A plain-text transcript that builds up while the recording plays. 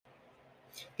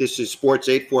This is Sports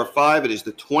 845. It is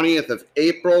the 20th of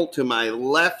April. To my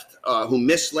left, who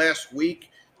missed last week,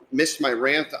 missed my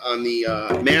rant on the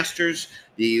Masters,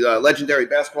 the legendary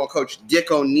basketball coach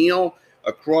Dick O'Neill.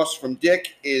 Across from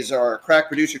Dick is our crack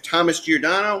producer Thomas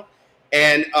Giordano.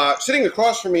 And sitting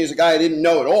across from me is a guy I didn't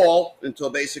know at all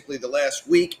until basically the last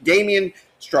week, Damian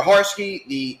Straharski,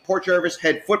 the Port Jervis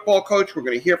head football coach. We're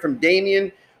going to hear from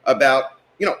Damian about,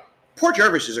 Port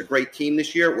Jervis is a great team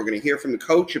this year. We're going to hear from the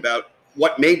coach about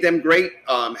what made them great,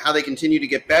 how they continue to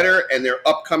get better, and their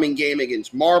upcoming game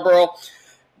against Marlboro.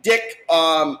 Dick,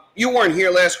 you weren't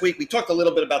here last week. We talked a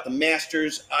little bit about the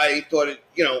Masters. I thought,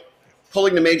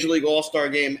 pulling the Major League All-Star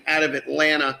game out of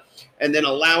Atlanta and then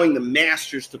allowing the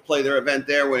Masters to play their event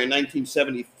there when in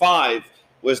 1975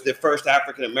 was the first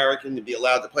African-American to be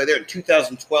allowed to play there. In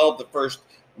 2012, the first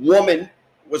woman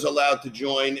was allowed to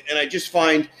join. And I just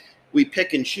find we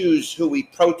pick and choose who we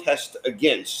protest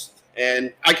against.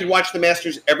 And I can watch the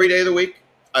Masters every day of the week.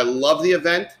 I love the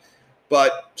event,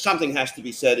 but something has to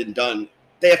be said and done.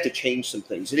 They have to change some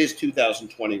things. It is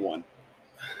 2021.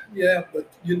 Yeah,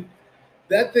 but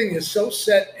that thing is so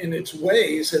set in its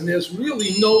ways, and there's really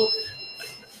no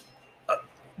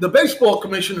the baseball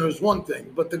commissioner is one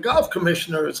thing, but the golf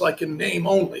commissioner is like in name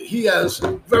only. He has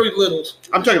very little.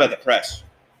 I'm talking about the press.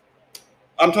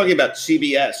 I'm talking about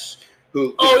CBS,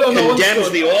 who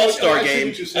condemns the All-Star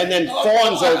game and then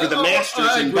fawns over the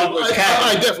Masters in Butler's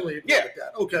Cabin. I definitely agree with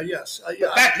that. Okay, yes.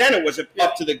 Back then it was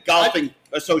up to the Golfing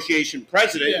Association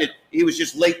president. Yeah. He was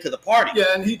just late to the party. Yeah,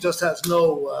 and he just has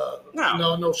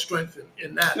no strength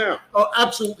in that. No. Oh,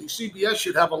 absolutely. CBS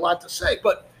should have a lot to say,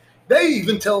 but they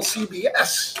even tell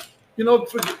CBS,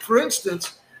 for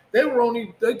instance, they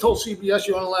told CBS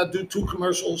you're only allowed to do 2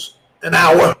 commercials an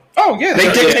hour. Oh, yeah.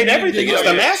 They dictate everything. It's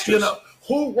the Masters.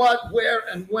 Who, what, where,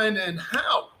 and when, and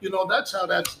how. That's how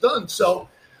that's done. So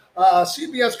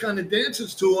CBS kind of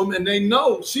dances to them, and they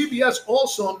know. CBS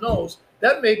also knows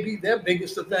that may be their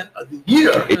biggest event of the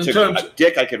year.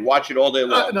 Dick, I could watch it all day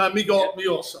long. Me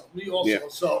also. Yeah.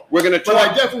 So we're going to talk.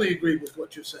 But I definitely agree with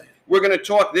what you're saying. We're going to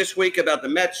talk this week about the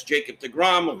Mets, Jacob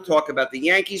deGrom. We'll talk about the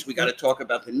Yankees. We got to talk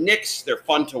about the Knicks. They're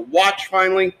fun to watch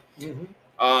finally.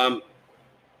 Mm-hmm.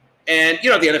 And,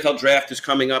 the NFL draft is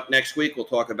coming up next week. We'll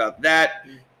talk about that.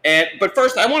 But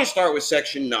first, I want to start with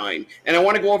Section 9. And I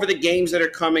want to go over the games that are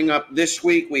coming up this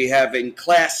week. We have in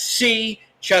Class C,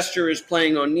 Chester is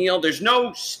playing O'Neill. There's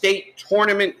no state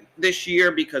tournament this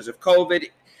year because of COVID.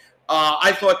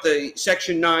 I thought the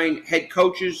Section 9 head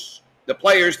coaches, the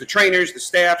players, the trainers, the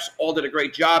staffs all did a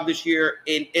great job this year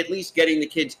in at least getting the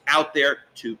kids out there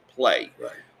to play.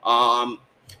 Right.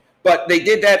 But they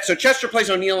did that. So Chester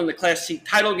plays O'Neill in the Class C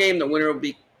title game. The winner will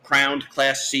be crowned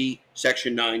Class C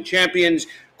Section 9 champions.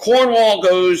 Cornwall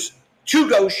goes to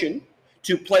Goshen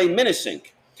to play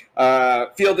Minisink.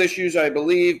 Field issues, I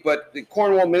believe, but the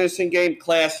Cornwall-Minisink game,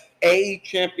 Class A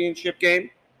championship game.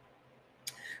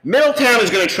 Middletown is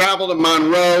going to travel to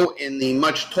Monroe in the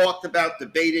much talked about,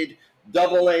 debated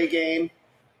AA game.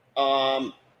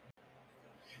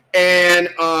 And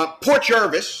Port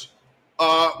Jervis.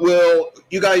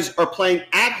 You guys are playing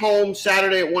at home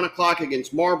Saturday at 1 o'clock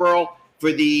against Marlboro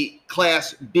for the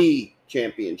Class B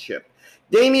championship.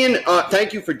 Damian,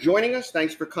 thank you for joining us.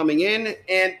 Thanks for coming in.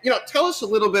 And, tell us a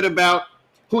little bit about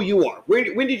who you are.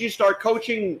 When did you start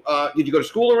coaching? Did you go to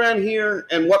school around here?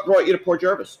 And what brought you to Port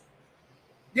Jervis?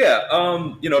 Yeah,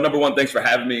 number one, thanks for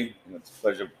having me. It's a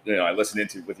pleasure. I listen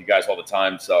with you guys all the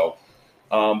time. So,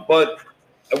 but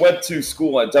I went to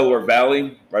school at Delaware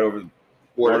Valley, right over the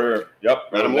border. Yep,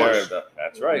 right over there.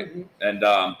 That's right. Mm-hmm.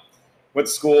 And went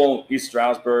to school, East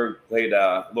Stroudsburg, played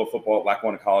a little football at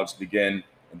Lackawanna College to begin,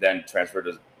 and then transferred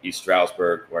to East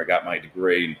Stroudsburg, where I got my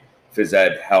degree in phys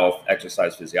ed, health,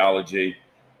 exercise physiology.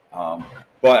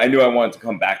 But I knew I wanted to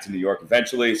come back to New York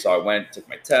eventually, so I went, took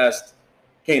my test,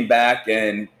 came back,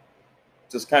 and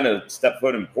just kind of stepped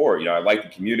foot in Port. I like the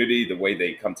community, the way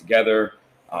they come together.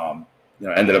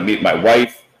 Ended up meeting my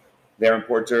wife there in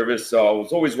Port Jervis, so I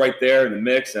was always right there in the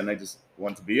mix, and I just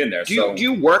wanted to be in there. Do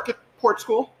you work at Port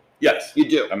School? Yes. You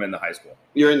do? I'm in the high school.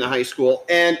 You're in the high school.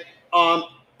 And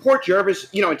Port Jervis,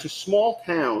 it's a small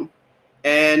town,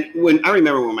 and I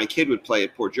remember when my kid would play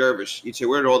at Port Jervis, you'd say,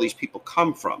 where did all these people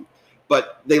come from?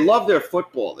 But they love their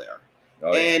football there.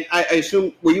 Oh, yeah. And I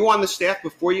assume, were you on the staff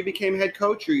before you became head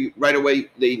coach, or right away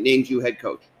they named you head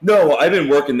coach? No, I've been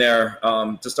working there.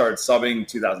 Just started subbing in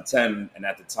 2010, and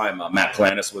at the time, Matt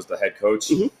Planis was the head coach.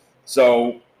 Mm-hmm.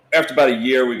 So after about a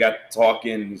year, we got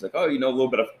talking. He's like, oh, you know a little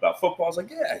bit about football? I was like,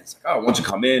 yeah. He's like, oh, why don't you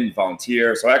come in,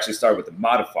 volunteer? So I actually started with the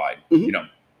modified, years ago.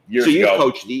 So you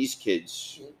coached these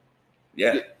kids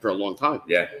for a long time.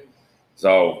 Yeah.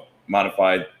 So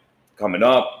modified coming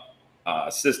up.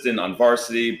 assistant on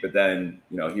varsity, but then,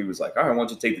 he was like, all right, I want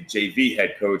you to take the JV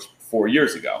head coach 4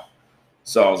 years ago.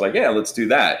 So I was like, yeah, let's do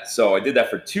that. So I did that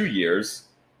for 2 years.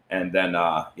 And then,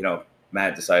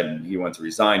 Matt decided he wanted to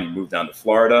resign. He moved down to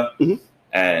Florida. Mm-hmm.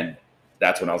 And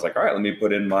that's when I was like, all right, let me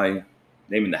put in my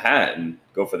name in the hat and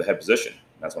go for the head position.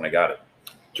 That's when I got it.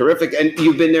 Terrific. And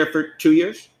you've been there for 2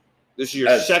 years? This is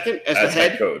your second as the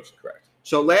head coach, correct.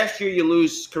 So last year you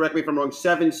lose, correct me if I'm wrong,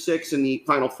 7-6 in the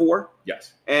Final Four.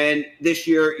 Yes. And this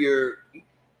year you're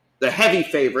the heavy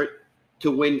favorite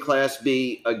to win Class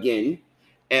B again.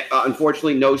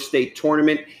 Unfortunately, no state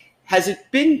tournament. Has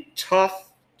it been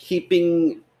tough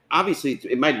keeping? Obviously,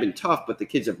 it might have been tough, but the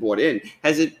kids have bought in.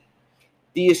 Do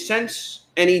you sense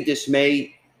any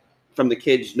dismay from the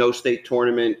kids? No state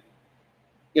tournament.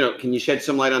 Can you shed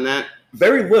some light on that?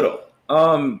 Very little.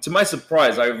 To my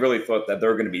surprise, I really thought that they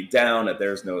were going to be down, that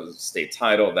there's no state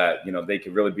title, that, they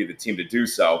could really be the team to do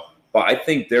so. But I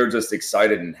think they're just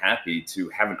excited and happy to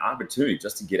have an opportunity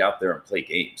just to get out there and play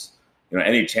games.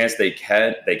 Any chance they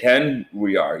can,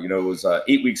 we are. It was an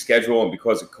 8-week schedule, and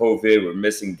because of COVID, we're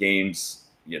missing games.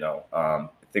 I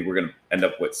think we're going to end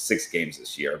up with 6 games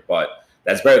this year, but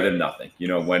that's better than nothing.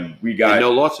 When we got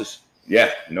no losses.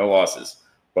 Yeah, no losses.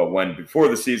 But before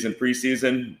the season,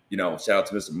 preseason, shout out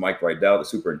to Mr. Mike Rydell, the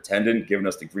superintendent, giving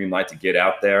us the green light to get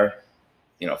out there,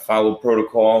 follow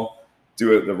protocol,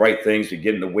 do the right things. We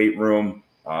get in the weight room,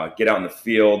 get out in the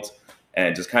field,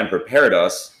 and just kind of prepared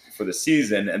us for the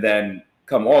season. And then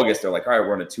come August, they're like, all right,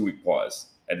 we're on a 2-week pause.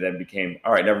 And then became,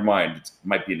 all right, never mind, it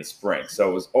might be in the spring.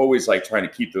 So it was always like trying to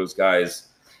keep those guys,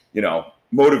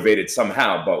 motivated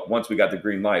somehow. But once we got the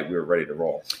green light, we were ready to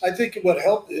roll. I think what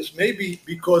helped is maybe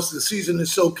because the season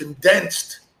is so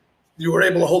condensed, you were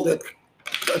able to hold that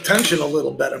attention a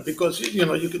little better because,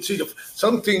 you could see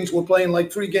some teams were playing like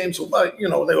 3 games, they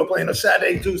were playing a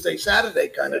Saturday, Tuesday, Saturday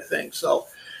kind of thing. So,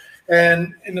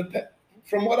 and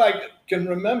from what I can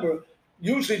remember,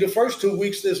 usually the first 2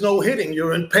 weeks, there's no hitting.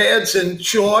 You're in pads and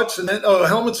shorts and then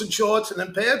helmets and shorts and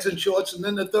then pads and shorts. And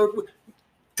then the third week,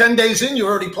 10 days in, you're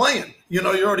already playing. You're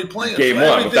already playing. Game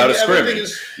so one without a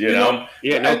scrimmage. Yeah,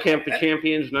 no camp for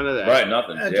champions, none of that. Right,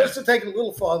 nothing. And just to take it a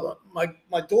little farther,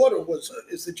 my daughter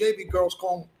is the JV girls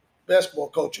basketball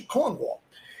coach at Cornwall.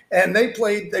 And they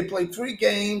played 3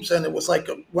 games, and it was like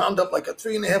wound up like a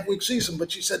 3.5-week season. But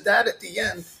she said that at the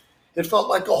end, it felt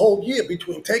like a whole year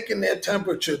between taking their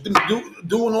temperature,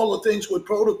 doing all the things with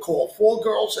protocol, 4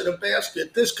 girls in a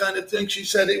basket, this kind of thing. She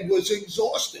said it was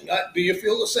exhausting. Do you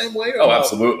feel the same way? Oh,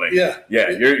 absolutely. Yeah.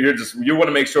 You want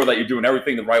to make sure that you're doing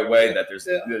everything the right way, that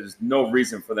there's no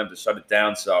reason for them to shut it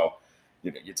down. So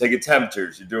you're taking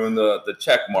temperatures, you're doing the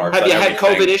check marks. Have you had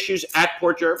COVID issues at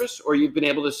Port Jervis, or you've been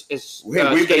able to?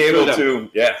 We've been able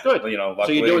to. Yeah. Good. Luckily,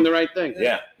 so you're doing the right thing.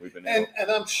 Yeah. We've been able. And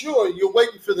I'm sure you're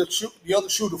waiting for the other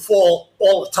shoe to fall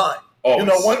all the time. Always.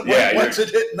 When's it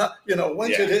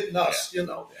hitting us?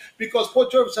 Because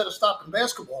Port Jervis had to stop in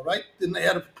basketball, right? Didn't they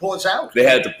have to pause out? They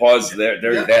had to pause. They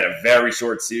had a very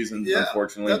short season,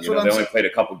 unfortunately. They only played a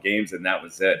couple games, and that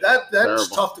was it. That's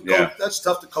tough to coach. Yeah. That's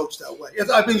tough to coach that way.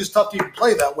 I think it's tough to even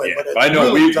play that way. Yeah. But I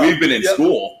know really we've been in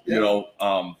school,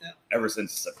 ever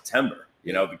since September.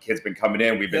 The kids been coming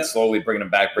in. We've been slowly bringing them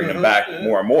back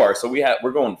more and more. So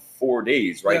we're going 4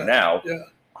 days right now. Yeah.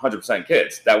 100%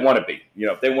 kids that want to be.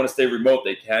 If they want to stay remote,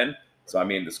 they can. So,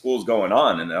 the school's going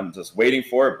on, and I'm just waiting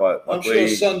for it. But luckily, I'm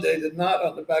sure Sunday, the knot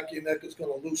on the back of your neck is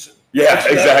going to loosen. Yeah,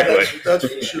 exactly. That's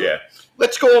for sure. Yeah.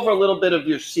 Let's go over a little bit of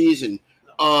your season.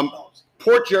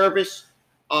 Port Jervis,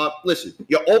 listen,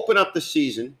 you open up the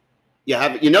season. You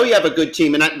have a good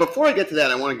team. And before I get to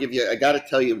that, I got to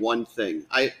tell you one thing.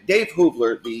 Dave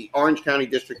Hoovler, the Orange County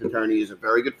District Attorney, is a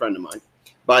very good friend of mine.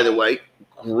 By the way,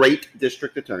 great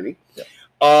district attorney. Yeah.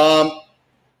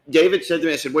 David said to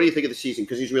me, I said, what do you think of the season?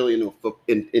 Because he's really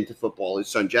into football. His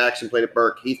son Jackson played at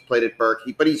Burke. Heath played at Burke.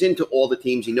 But he's into all the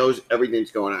teams. He knows everything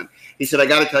that's going on. He said, I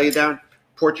got to tell you, Darren,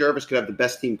 Port Jervis could have the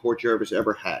best team Port Jervis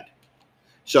ever had.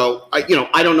 So, I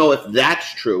don't know if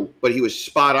that's true, but he was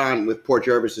spot on with Port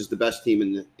Jervis as the best team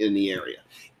in the area.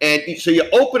 And so you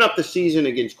open up the season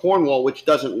against Cornwall, which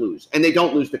doesn't lose. And they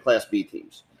don't lose to Class B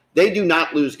teams. They do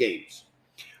not lose games.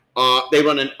 They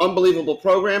run an unbelievable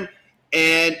program.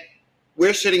 And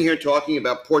we're sitting here talking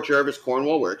about Port Jervis,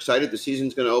 Cornwall. We're excited the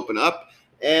season's going to open up,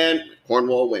 and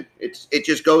Cornwall win. It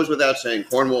just goes without saying.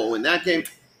 Cornwall will win that game.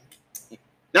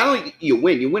 Not only you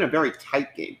win a very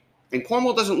tight game. And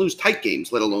Cornwall doesn't lose tight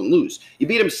games, let alone lose. You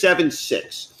beat them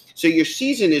 7-6. So your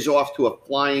season is off to a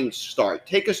flying start.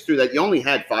 Take us through that. You only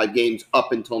had 5 games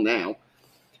up until now,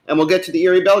 and we'll get to the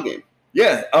Erie Bell game.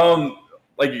 Yeah,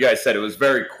 like you guys said, it was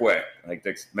very quick. Like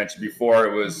Dick mentioned before,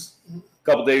 it was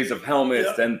couple days of helmets,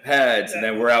 Yeah. then pads, and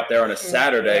then we're out there on a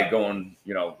Saturday Yeah. going,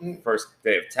 first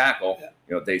day of tackle,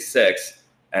 Yeah. day 6,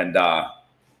 and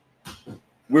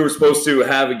we were supposed to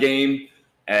have a game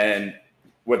and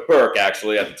with Burke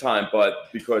actually at the time,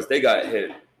 but because they got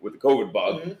hit with the COVID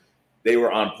bug, Mhm. they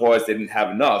were on pause. They didn't have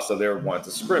enough, so they wanted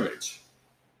to scrimmage.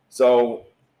 So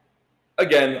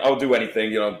again, I'll do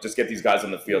anything, just get these guys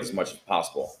on the field as much as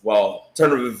possible. Well,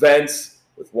 turn of events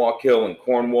with Wallkill and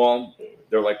Cornwall,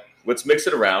 they're like, let's mix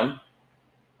it around.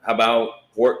 How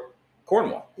about Port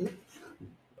Cornwall?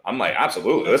 I'm like,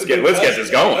 absolutely. Let's get this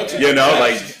going. That's a good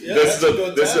test. Yeah, this that's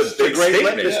is this is a big Great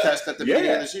statement. litmus test at the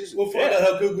beginning of the season. We'll find out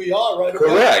how good we are right away.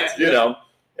 Correct.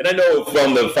 And I know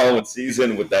from the following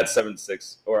season with that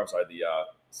 7-6, or I'm sorry, the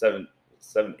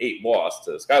 7-8 loss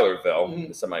to Schuylerville in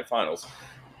the semifinals,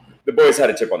 the boys had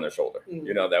a chip on their shoulder.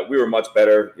 That we were much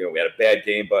better. We had a bad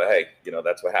game, but hey,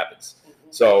 that's what happens.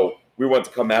 So we wanted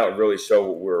to come out and really show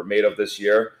what we were made of this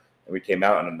year. And we came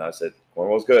out and I said,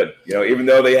 Cornwall's good. Even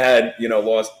though they had,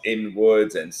 lost Aiden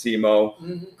Woods and Simo,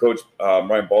 Coach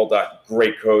Ryan Baldock,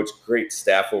 great coach, great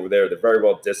staff over there. They're very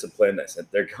well disciplined. I said,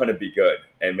 they're going to be good.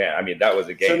 And man, I mean, that was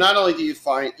a game. So not only do you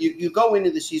find, you go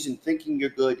into the season thinking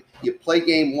you're good, you play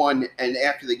game 1, and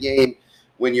after the game,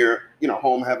 when you're,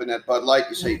 home having that Bud Light,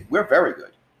 you say, we're very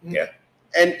good. Yeah.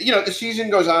 And, the season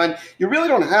goes on. You really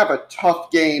don't have a tough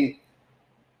game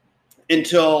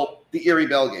until the Erie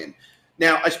Bell game.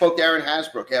 Now, I spoke to Aaron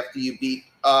Hasbrook after you beat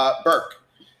Burke,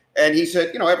 and he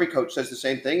said, every coach says the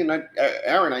same thing, and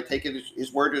Aaron, I take it as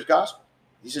his word as gospel.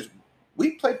 He says,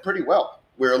 we played pretty well.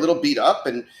 We're a little beat up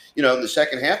in the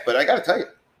second half, but I got to tell you,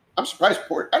 I'm surprised.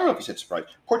 I don't know if he said surprised.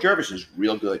 Port Jervis is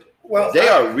real good. Well, they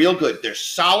are real good. They're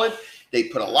solid. They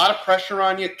put a lot of pressure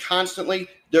on you constantly.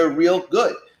 They're real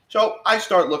good. So I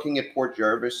start looking at Port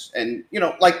Jervis, and,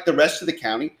 like the rest of the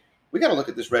county, we got to look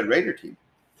at this Red Raider team.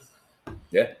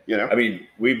 Yeah. I mean,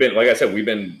 we've been, like I said, we've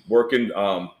been working.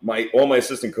 All my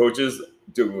assistant coaches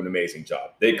do an amazing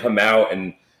job. They come out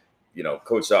and,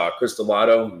 Coach Chris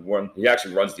Delato, he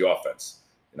actually runs the offense.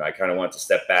 I kind of want to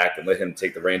step back and let him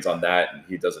take the reins on that, and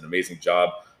he does an amazing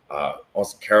job.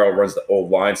 Also, Carol runs the old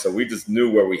line, so we just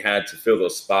knew where we had to fill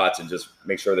those spots and just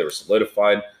make sure they were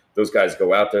solidified. Those guys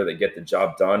go out there, they get the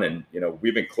job done, and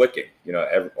we've been clicking.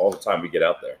 All the time we get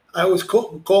out there. I was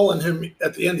calling him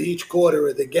at the end of each quarter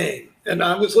of the game, and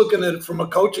I was looking at it from a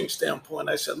coaching standpoint.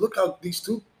 I said, "Look how these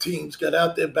two teams got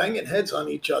out there banging heads on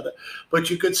each other." But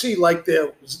you could see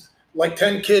there was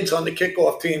 10 kids on the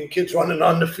kickoff team, kids running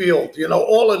on the field.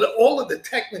 All of the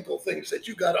technical things that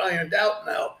you got ironed out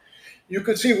now. You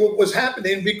could see what was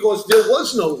happening because there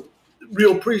was no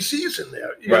real preseason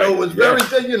there. It was very,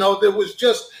 there was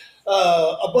just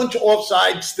a bunch of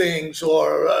offsides things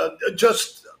or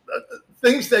just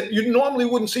things that you normally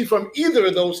wouldn't see from either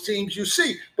of those teams you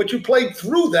see, but you played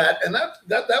through that. And that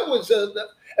was,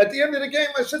 at the end of the game,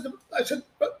 I said, I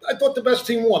thought the best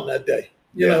team won that day.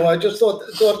 I just thought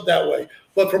it that way.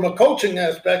 But from a coaching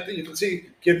aspect, you can see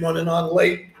kid running on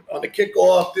late on the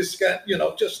kickoff, this guy,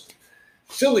 just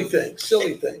silly things.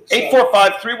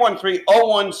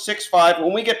 845-313-0165.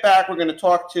 When we get back, we're going to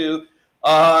talk to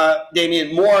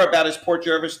Damian more about his Port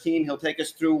Jervis team. He'll take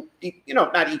us through,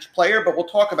 not each player, but we'll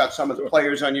talk about some of the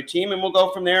players on your team, and we'll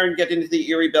go from there and get into the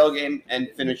Erie Bell game and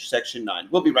finish Section 9.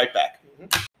 We'll be right back.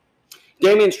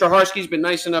 Damian Straharski's been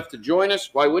nice enough to join us.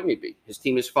 Why wouldn't he be? His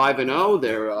team is 5-0.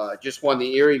 They're just won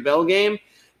the Erie Bell game.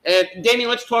 And Damian,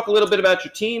 let's talk a little bit about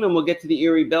your team, and we'll get to the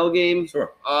Erie Bell game.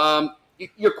 Sure.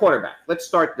 Your quarterback. Let's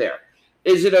start there.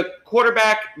 Is it a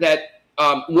quarterback that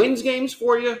wins games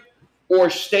for you, or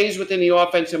stays within the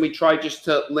offense and we try just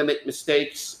to limit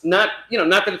mistakes? Not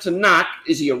that it's a knock.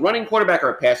 Is he a running quarterback or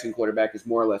a passing quarterback? Is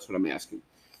more or less what I'm asking.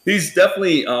 He's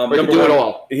definitely Or he can do it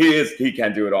all. He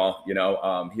can do it all.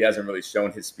 He hasn't really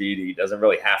shown his speed. He doesn't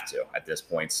really have to at this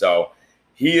point. So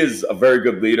he is a very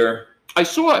good leader. I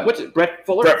saw it. What's it? Brett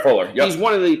Fuller? Brett Fuller. Yep. He's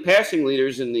one of the passing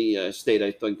leaders in the state, I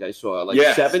think I saw,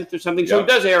 Yes. 7th or something. So Yep.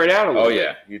 he does air it out a little Oh, bit.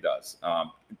 yeah, he does.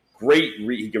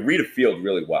 He can read a field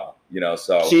really well,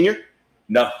 so. Senior?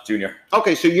 No, junior.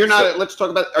 Okay, so you're not, let's talk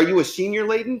about, are you a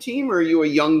senior-laden team or are you a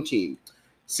young team?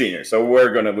 Senior. So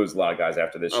we're going to lose a lot of guys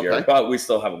after this year, Okay. but we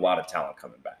still have a lot of talent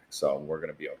coming back. So we're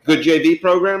going to be okay. Good JV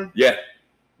program? Yeah.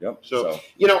 Yep. So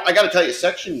I got to tell you,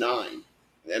 Section 9,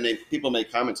 and people make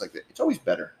comments like that, it's always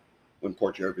better when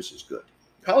Port Jervis is good.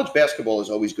 College basketball is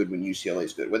always good when UCLA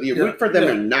is good, whether you root for them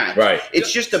or not. Right.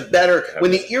 It's just a better –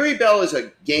 when the Erie Bell is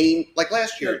a game – like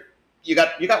last year, you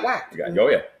got whacked. Oh,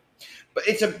 yeah. But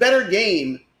it's a better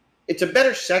game. It's a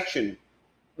better section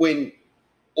when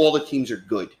all the teams are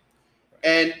good.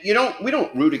 And we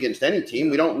don't root against any team.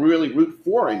 We don't really root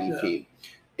for any team.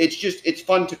 It's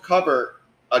fun to cover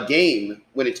a game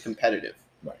when it's competitive.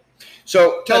 Right.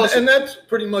 So tell us. And that's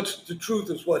pretty much the truth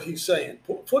is what he's saying.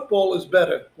 Football is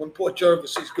better when Port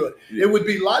Jervis is good. Yeah. It would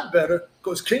be a lot better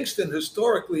because Kingston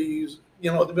historically,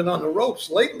 they've been on the ropes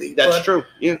lately. That's but true.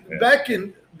 Yeah. Back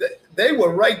in, they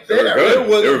were right They were there. good.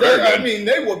 They were very good. I mean,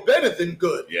 they were better than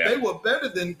good. Yeah. They were better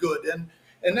than good.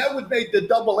 And that would make the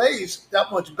double A's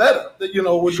that much better.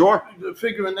 With Sure.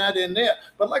 figuring that in there.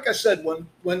 But like I said,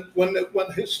 when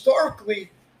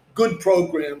historically good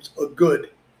programs are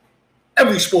good,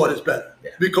 every sport is better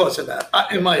because of that,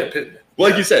 in my opinion. Well,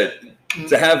 like you said,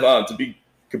 to have to be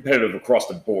competitive across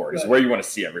the board is Right. where you want to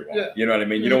see everyone. Yeah. You know what I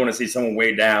mean? You don't want to see someone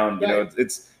way down. You know,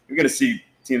 Right. you're going to see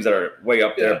teams that are way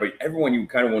up there, Yeah. but everyone you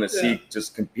kind of want to Yeah. see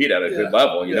just compete at a Yeah. good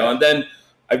level. You know, Yeah. and then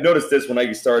I've noticed this when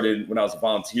I started when I was a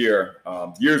volunteer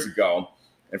years ago,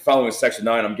 and following Section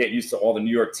 9, I'm getting used to all the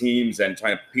New York teams and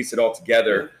trying to piece it all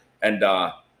together. And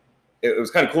it was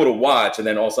kind of cool to watch. And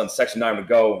then all of a sudden, Section 9 would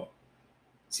go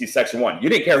see Section 1. You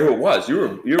didn't care who it was.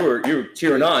 You were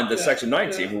cheering on the Yeah. Section 9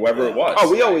 Yeah. team, whoever it was. Oh,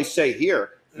 we always say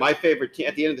here, my favorite team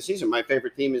at the end of the season. My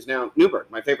favorite team is now Newburgh.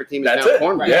 My favorite team is That's now it.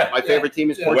 Cornwall. Yeah. My favorite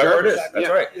team is Yeah. Port whoever it Jervis. is. That's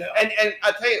Yeah. right. Yeah. And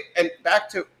I tell you, and back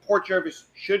to Port Jervis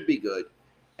should be good,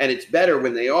 and it's better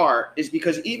when they are, is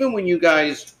because even when you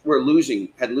guys were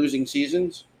had losing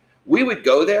seasons, we would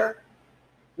go there,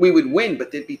 we would win,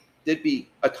 but there'd be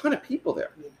a ton of people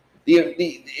there.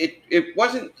 It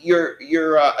wasn't your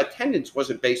attendance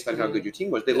wasn't based on how good your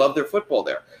team was. They loved their football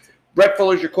there. Brett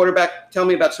Fuller's your quarterback. Tell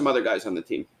me about some other guys on the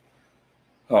team.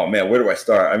 Oh man, where do I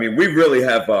start? I mean, we really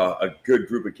have a good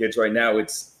group of kids right now.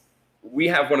 We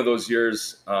have one of those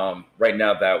years right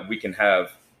now that we can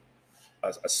have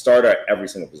a starter at every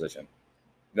single position.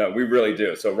 No, we really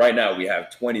do. So right now we have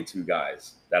 22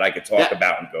 guys that I could talk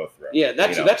about and go through. Yeah,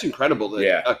 that's incredible.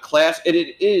 That a class, and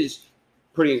it is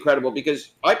pretty incredible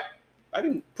because I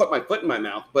didn't put my foot in my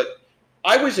mouth, but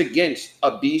I was against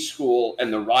a B school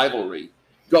and the rivalry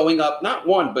going up not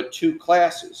one but two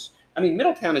classes. I mean,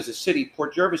 Middletown is a city.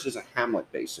 Port Jervis is a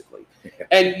hamlet, basically.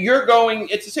 And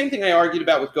it's the same thing I argued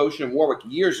about with Goshen and Warwick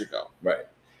years ago. Right.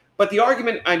 But the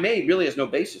argument I made really has no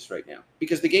basis right now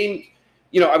because the game,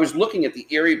 I was looking at the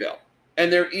Erie Bell,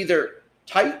 and they're either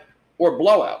tight or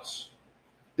blowouts.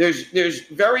 There's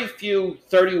very few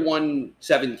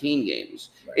 31-17 games.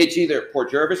 Right. It's either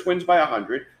Port Jervis wins by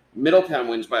 100, Middletown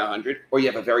wins by 100, or you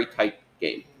have a very tight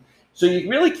game. So you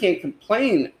really can't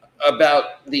complain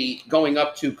about the going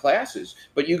up two classes.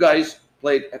 But you guys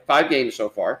played 5 games so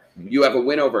far. Mm-hmm. You have a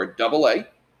win over a double-A,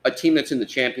 a team that's in the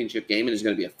championship game and is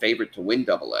going to be a favorite to win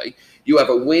double-A. You have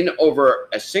a win over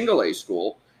a single-A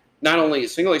school, not only a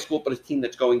single-A school, but a team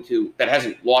that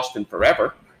hasn't lost in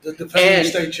forever. The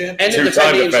defending state champion. And the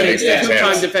two-time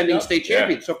defending Yeah. state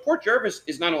champion. Yeah. So Port Jervis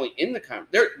is not only in the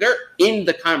they're in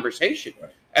the conversation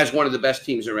as one of the best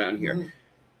teams around here.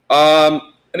 Mm-hmm.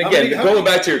 And again, going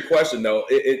back to your question, though,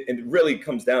 it really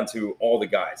comes down to all the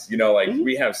guys.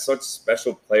 We have such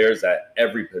special players at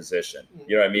every position.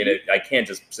 You know what I mean? I can't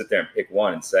just sit there and pick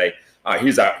one and say,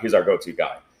 he's our go-to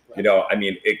guy. Right.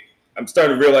 I'm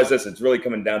starting to realize this. It's really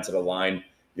coming down to the line,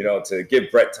 to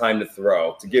give Brett time to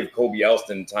throw, to give Kobe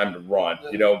Elston time to run,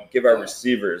 give our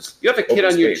receivers. You have a kid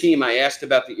on your space. team. I asked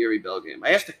about the Erie Bell game.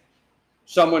 I asked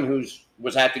someone who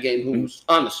was at the game who was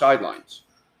on the sidelines.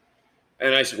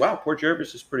 And I said, wow, Port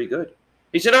Jervis is pretty good.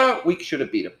 He said, we should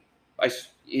have beat him.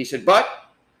 He said,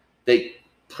 but they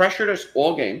pressured us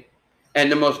all game.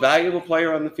 And the most valuable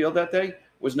player on the field that day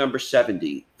was number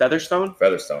 70, Featherstone.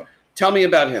 Tell me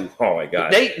about him. Oh, my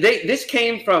God. This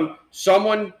came from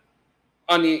someone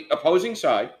on the opposing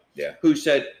side who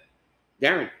said,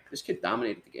 Darren, this kid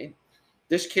dominated the game.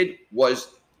 This kid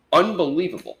was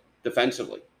unbelievable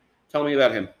defensively. Tell me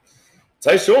about him.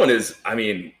 Tyshawn is,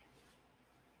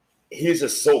 he's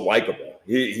just so likable.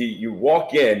 You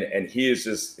walk in and he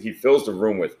fills the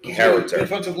room with character.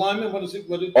 Defensive lineman? What is it?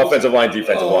 Offensive line,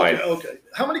 defensive line. Okay.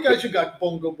 How many guys you got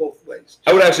go both ways?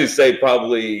 I would actually say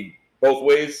probably both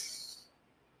ways.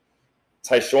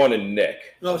 Tyshawn and Nick.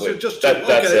 No, so just that's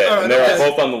it. Right, and they're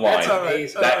both on the line. That's all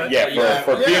right.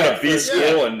 For being a B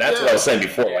school, and that's what I was saying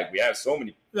before. Yeah. Like we have so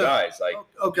many guys. Like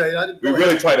we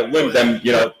really try to limit them.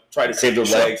 Try to save their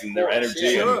legs and their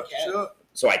energy. Sure.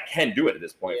 So I can do it at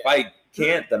this point. If I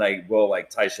can't, then I will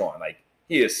like Tyshawn. Like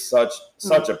he is such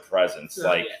a presence.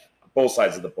 Like both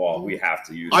sides of the ball, we have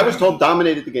to use. I was told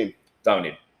dominated the game.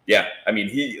 Dominated. Yeah.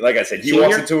 He, like I said, he Senior?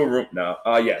 walks into a room. No.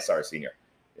 Sorry, senior.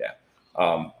 Yeah.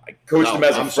 I coached him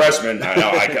as a freshman. I know.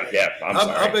 I'm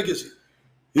sorry. How big is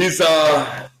he? He's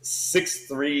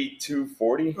 6'3",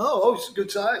 240. Oh, he's a good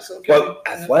size. Okay. But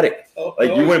athletic.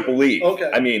 You wouldn't believe.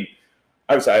 Okay.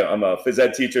 Obviously, I'm a phys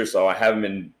ed teacher, so I have him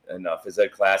in a phys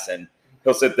ed class, and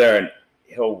he'll sit there and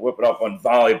he'll whip it up on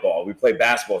volleyball. We play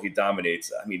basketball. He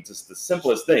dominates. I mean, just the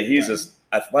simplest thing. He's just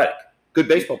athletic. Good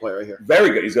baseball player right here. Very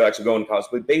good. He's actually going to college to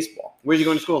play baseball. Where's he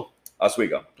going to school?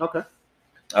 Oswego. Okay.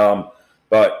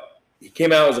 But he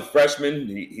came out as a freshman.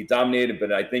 He dominated,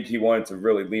 but I think he wanted to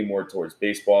really lean more towards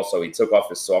baseball, so he took off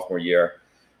his sophomore year.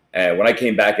 And when I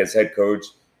came back as head coach,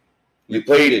 You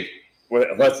pleaded.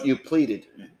 You pleaded.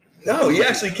 No, he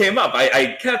actually came up.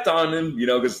 I kept on him,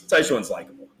 because Tyshawn's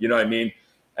likable. You know what I mean?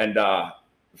 And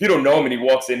if you don't know him and he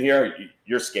walks in here,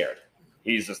 you're scared.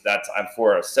 He's just that time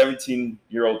for a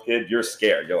 17-year-old kid. You're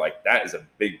scared. You're like, that is a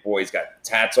big boy. He's got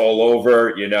tats all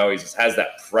over. He just has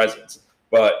that presence.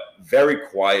 But very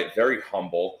quiet, very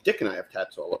humble. Dick and I have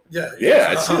tats all over. Yeah,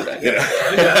 I see that.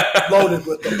 Yeah, loaded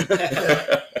with them.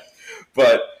 Yeah.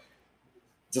 But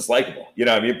just likable, you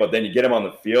know what I mean? But then you get him on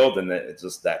the field, and it's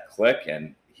just that click,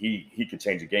 and he could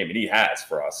change a game, and he has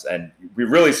for us. And we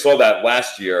really saw that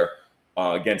last year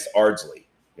against Ardsley.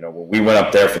 When we went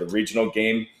up there for the regional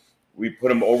game, we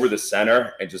put him over the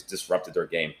center and just disrupted their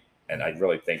game. And I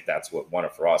really think that's what won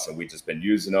it for us. And we've just been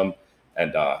using him,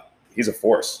 and he's a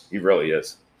force. He really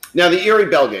is. Now, the Erie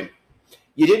Bell game,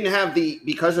 you didn't have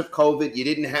because of COVID, you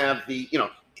didn't have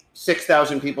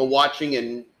 6,000 people watching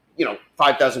and,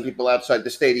 5,000 people outside the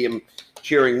stadium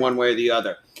cheering one way or the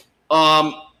other.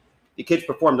 The kids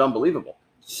performed unbelievable.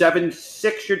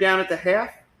 7-6, you're down at the half?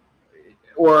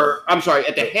 Or, I'm sorry,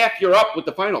 at the half, you're up with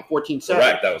the final, 14-7.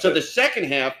 Correct. So the second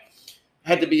half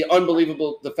had to be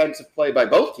unbelievable defensive play by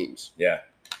both teams. Yeah.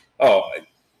 Oh,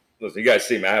 listen, you guys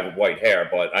see me. I have white hair,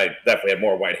 but I definitely had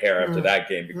more white hair after that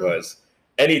game because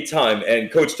anytime, and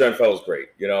Coach Sternfeld is great,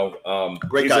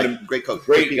 Great guy, great coach.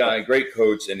 Great guy, great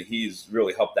coach, and he's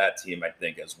really helped that team, I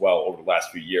think, as well over the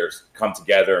last few years come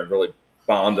together and really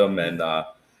bond them, and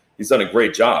he's done a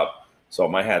great job. So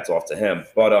my hat's off to him.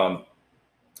 But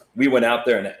we went out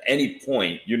there, and at any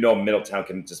point, Middletown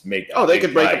can just make that. Oh, they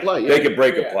could break a play. Yeah. They could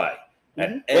break a play.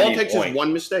 At any All it takes point, is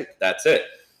one mistake. That's it.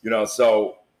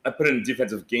 So I put in a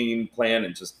defensive game plan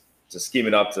and just scheme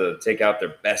it up to take out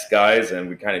their best guys, and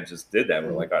we kind of just did that.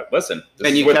 We're like, all right, listen.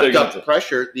 And you kept up the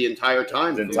pressure the entire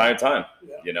time. The entire time,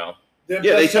 Yeah,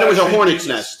 they said it was a hornet's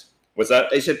nest. What's that?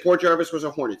 They said Port Jarvis was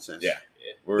a hornet's nest. Yeah.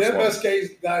 Their best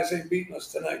guys ain't beating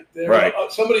us tonight. Right.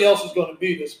 Somebody else is going to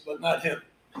beat us, but not him.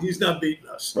 He's not beating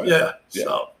us. Right. Yeah. Yeah.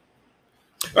 So. All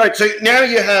right, so now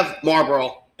you have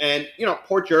Marlboro, and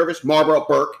Port Jervis, Marlboro,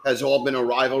 Burke has all been a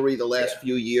rivalry the last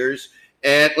few years.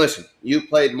 And listen, you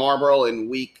played Marlboro in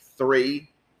week 3,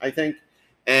 I think,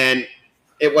 and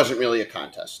it wasn't really a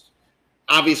contest.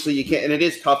 Obviously, you can't, and it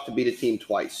is tough to beat a team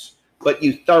twice, but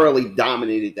you thoroughly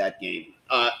dominated that game.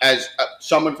 As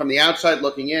someone from the outside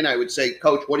looking in, I would say,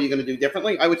 Coach, what are you going to do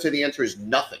differently? I would say the answer is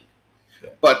nothing.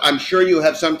 But I'm sure you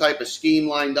have some type of scheme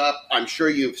lined up. I'm sure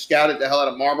you've scouted the hell out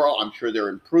of Marlboro. I'm sure they're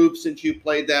improved since you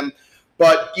played them.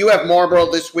 But you have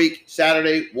Marlboro this week,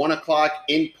 Saturday, 1 o'clock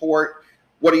in Port.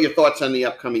 What are your thoughts on the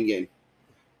upcoming game?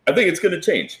 I think it's going to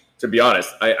change, to be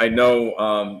honest. I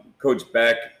know Coach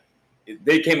Beck,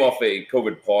 they came off a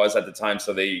COVID pause at the time,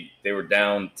 so they were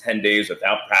down 10 days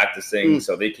without practicing,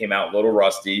 so they came out a little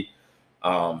rusty.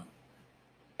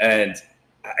 And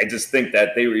I just think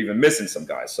that they were even missing some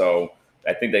guys. So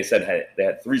I think they said they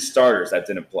had 3 starters that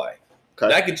didn't play. Okay.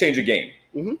 That could change a game.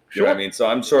 Mm-hmm. You know what I mean? So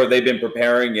I'm sure they've been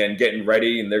preparing and getting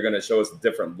ready, and they're going to show us a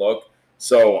different look.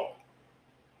 So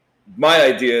my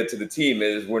idea to the team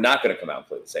is we're not going to come out and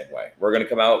play the same way. We're going to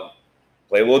come out,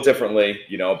 play a little differently,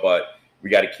 but we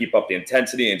got to keep up the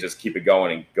intensity and just keep it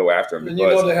going and go after them. And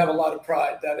they have a lot I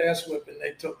pride. That ass whipping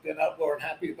they took, they're not more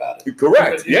happy about it.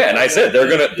 Correct. Yeah, and I said they're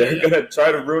gonna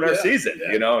try to ruin our season.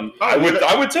 And I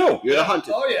would too. You're the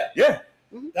hunter. Oh yeah. Yeah.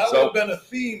 That would have been a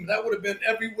theme. That would have been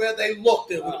everywhere they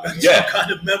looked. There would have been some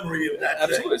kind of memory of that.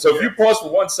 Absolutely. So if you pause for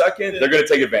 1 second, they're going to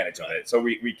take advantage of it. So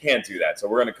we can't do that. So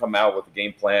we're going to come out with a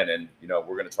game plan, and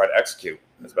we're going to try to execute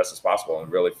as best as possible and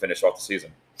really finish off the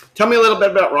season. Tell me a little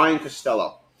bit about Ryan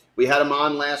Costello. We had him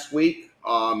on last week.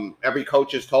 Every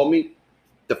coach has told me,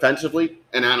 defensively,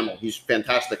 an animal. He's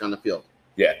fantastic on the field.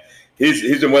 Yeah.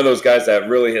 He's been one of those guys that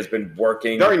really has been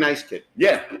working. Very nice kid.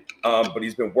 Yeah. But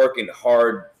he's been working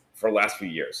hard for the last few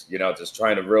years, just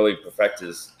trying to really perfect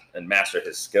and master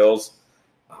his skills.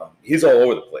 He's all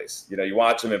over the place. You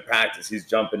watch him in practice, he's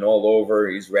jumping all over,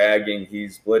 he's ragging,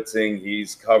 he's blitzing,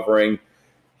 he's covering.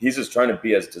 He's just trying to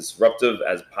be as disruptive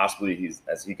as possibly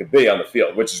as he could be on the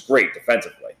field, which is great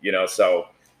defensively, so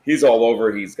he's all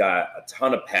over. He's got a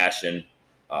ton of passion,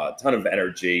 a ton of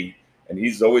energy, and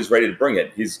he's always ready to bring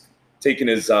it. He's taking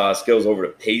his skills over to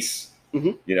Pace,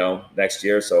 next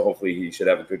year. So hopefully he should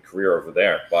have a good career over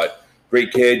there. But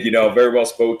great kid, very well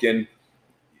spoken.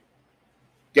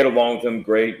 Get along with him,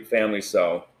 great family.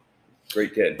 So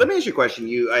Great kid. Let me ask you a question.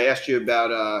 I asked you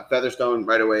about Featherstone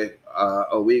right away,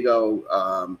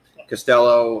 Owego,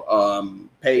 Costello,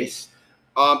 Pace.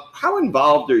 How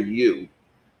involved are you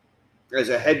as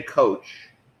a head coach?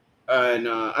 And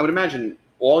I would imagine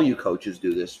all you coaches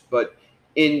do this, but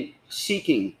in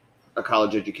seeking a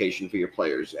college education for your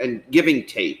players and giving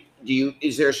tape,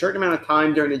 is there a certain amount of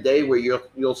time during the day where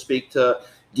you'll speak to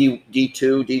D2,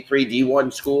 D3,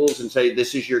 D1 schools and say,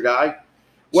 this is your guy?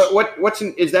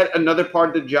 Is that another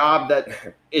part of the job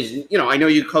that is, I know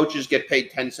you coaches get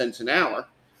paid 10 cents an hour.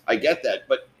 I get that.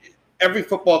 But every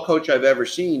football coach I've ever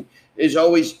seen is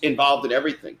always involved in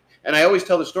everything. And I always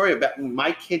tell the story about when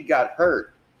my kid got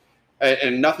hurt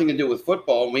and nothing to do with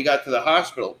football. And we got to the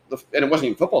hospital and it wasn't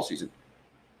even football season.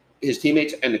 His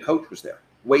teammates and the coach was there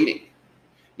waiting.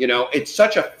 It's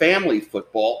such a family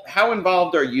football. How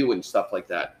involved are you in stuff like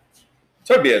that?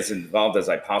 Try to be as involved as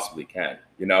I possibly can.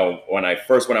 When I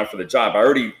first went out for the job, I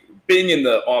already being in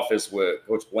the office with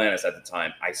Coach Blanis at the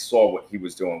time, I saw what he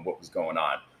was doing, what was going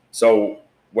on. So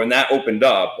when that opened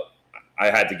up,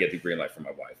 I had to get the green light from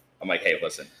my wife. I'm like, hey,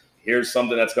 listen, here's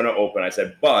something that's going to open. I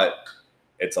said, but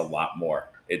it's a lot more.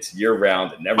 It's year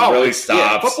round. It never really stops.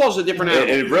 Yeah, football's a different animal.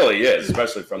 It really is,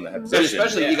 especially from the head position. And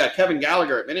especially you got Kevin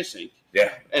Gallagher at Minnesink.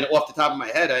 Yeah. And off the top of my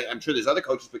head, I'm sure there's other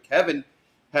coaches, but Kevin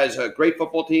has a great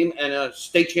football team and a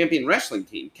state champion wrestling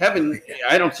team. Kevin,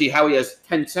 I don't see how he has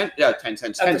 10 seconds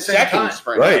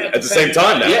for him. Right, at the same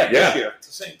time now. Yeah. This year. At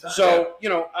the same time. So,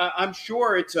 I'm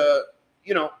sure it's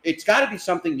it's got to be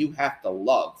something you have to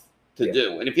love to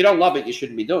do. And if you don't love it, you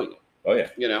shouldn't be doing it. Oh yeah.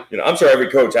 I'm sure every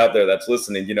coach out there that's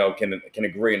listening, can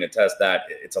agree and attest that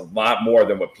it's a lot more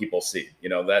than what people see.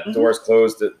 That door's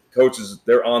closed. The coaches,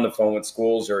 they're on the phone with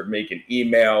schools, you're making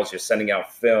emails, you're sending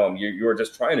out film. You're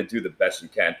just trying to do the best you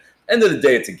can. End of the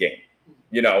day, it's a game.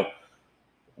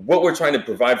 What we're trying to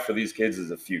provide for these kids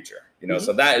is a future.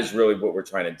 So that is really what we're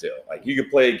trying to do. Like, you could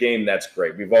play a game, that's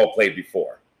great. We've all played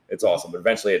before. It's awesome, but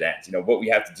eventually it ends. What we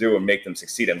have to do and make them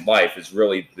succeed in life is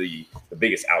really the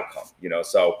biggest outcome.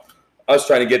 So us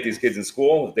trying to get these kids in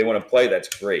school, if they want to play, that's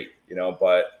great,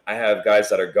 but I have guys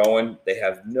that are going, they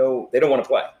don't want to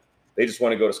play. They just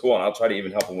want to go to school, and I'll try to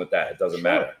even help them with that. It doesn't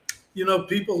matter.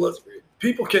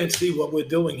 People can't see what we're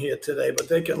doing here today, but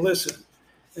they can listen.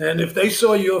 And if they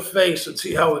saw your face and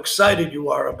see how excited you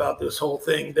are about this whole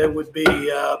thing, there would be,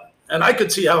 and I could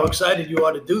see how excited you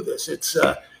are to do this.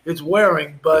 It's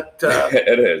wearing, but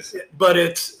it is. But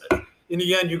it's, in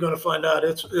the end, you're going to find out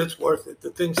it's worth it.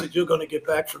 The things that you're going to get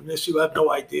back from this, you have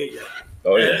no idea yet.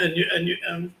 Oh yeah.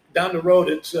 And down the road,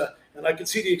 it's and I can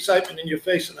see the excitement in your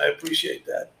face, and I appreciate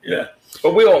that. Yeah.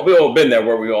 But we all been there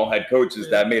where we all had coaches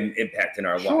that made an impact in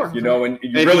our life, and you and really he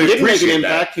didn't make an appreciate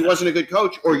impact. that. He wasn't a good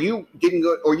coach, or you didn't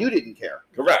care.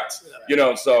 Correct.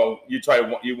 So you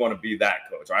want to be that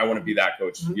coach, or I want to be that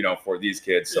coach, for these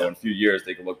kids. So in a few years,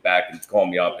 they can look back and call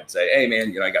me up and say, hey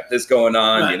man, I got this going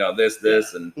on,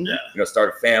 this, and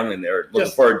start a family, and they're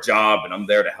looking for a job, and I'm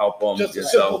there to help them. Just a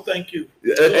simple thank you.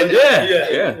 And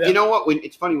yeah. You know what?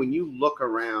 It's funny when you look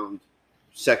around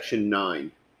Section 9,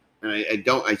 and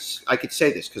I could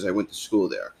say this because I went to school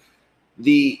there.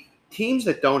 The teams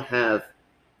that are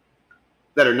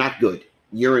not good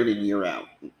year in and year out,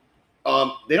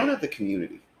 they don't have the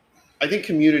community. I think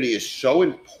community is so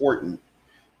important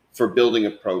for building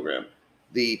a program.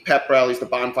 The pep rallies, the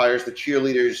bonfires, the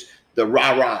cheerleaders, the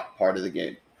rah-rah part of the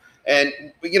game. And,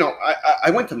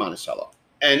 I went to Monticello,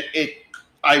 and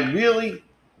I really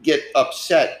get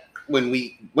upset when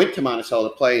we went to Monticello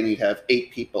to play and you'd have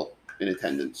 8 people in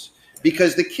attendance,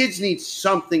 because the kids need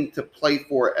something to play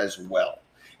for as well.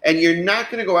 And you're not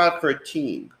going to go out for a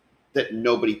team that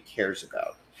nobody cares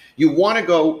about. You want to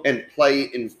go and play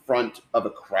in front of a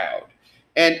crowd.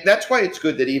 And that's why it's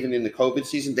good that even in the COVID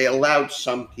season, they allowed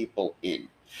some people in.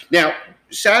 Now,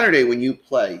 Saturday when you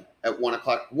play at 1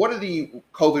 o'clock, what are the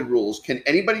COVID rules? Can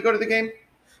anybody go to the game?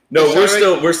 No,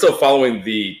 we're still following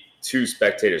the 2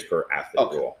 spectators per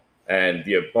athlete rule. And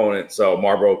the opponent, so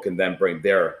Marlboro can then bring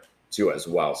their 2 as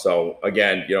well. So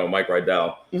again, Mike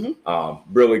Rydell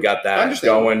really got that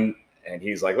going, and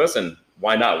he's like, listen,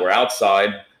 why not? We're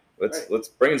outside. Let's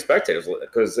bring in spectators,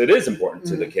 because it is important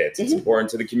to the kids. It's important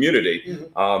to the community.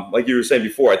 Like you were saying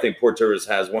before, I think Port Jervis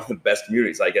has one of the best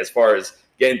communities, like as far as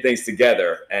getting things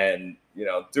together and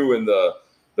doing the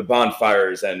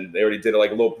bonfires, and they already did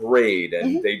like a little parade,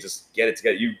 and they just get it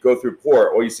together. You go through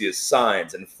Port, all you see is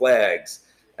signs and flags.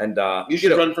 And you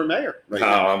should run for mayor. Right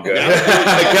now. I'm good.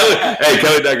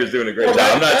 Kelly Decker's doing a great job.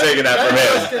 I'm not taking that from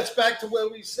him. That gets back to where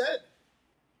we said,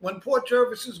 when Port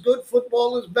Jervis is good,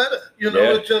 football is better.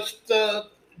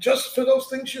 Just for those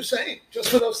things you're saying. Just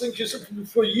for those things you're saying.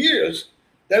 For years,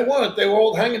 They weren't. They were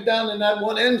all hanging down in that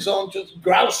one end zone, just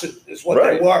grousing is what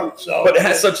Right. they were. So, But it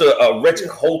has such a rich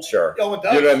culture. Oh, it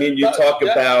does. You know what I mean? You It does. talk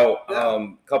Yeah. about Yeah. a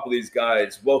couple of these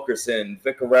guys, Wilkerson,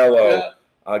 Vicarello,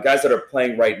 guys that are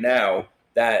playing right now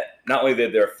that not only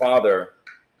did their father,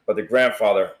 but their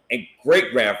grandfather and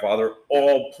great-grandfather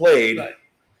all played Right.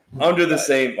 under the Right.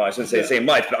 same, well, I shouldn't say Yeah. same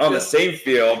life, but on Yeah. the same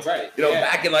field, Right. you know, Yeah.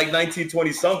 back in like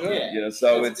 1920 something, Yeah. you know,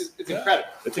 so It's incredible.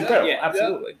 it's incredible. Yeah.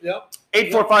 Absolutely. Yep.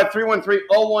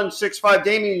 845-313-0165.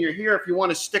 Damien, you're here. If you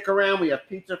want to stick around, we have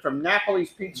pizza from Napoli's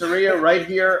Pizzeria right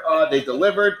here. They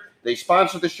delivered. They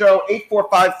sponsored the show.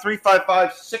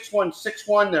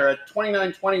 845-355-6161. They're at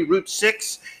 2920 Route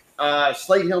 6,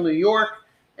 Slate Hill, New York.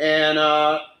 And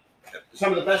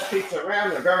some of the best pizza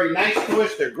around. They're very nice to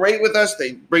us. They're great with us.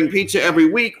 They bring pizza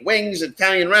every week. Wings,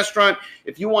 Italian restaurant.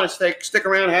 If you want to stick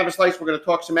around, have a slice. We're going to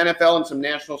talk some NFL and some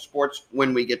national sports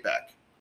when we get back.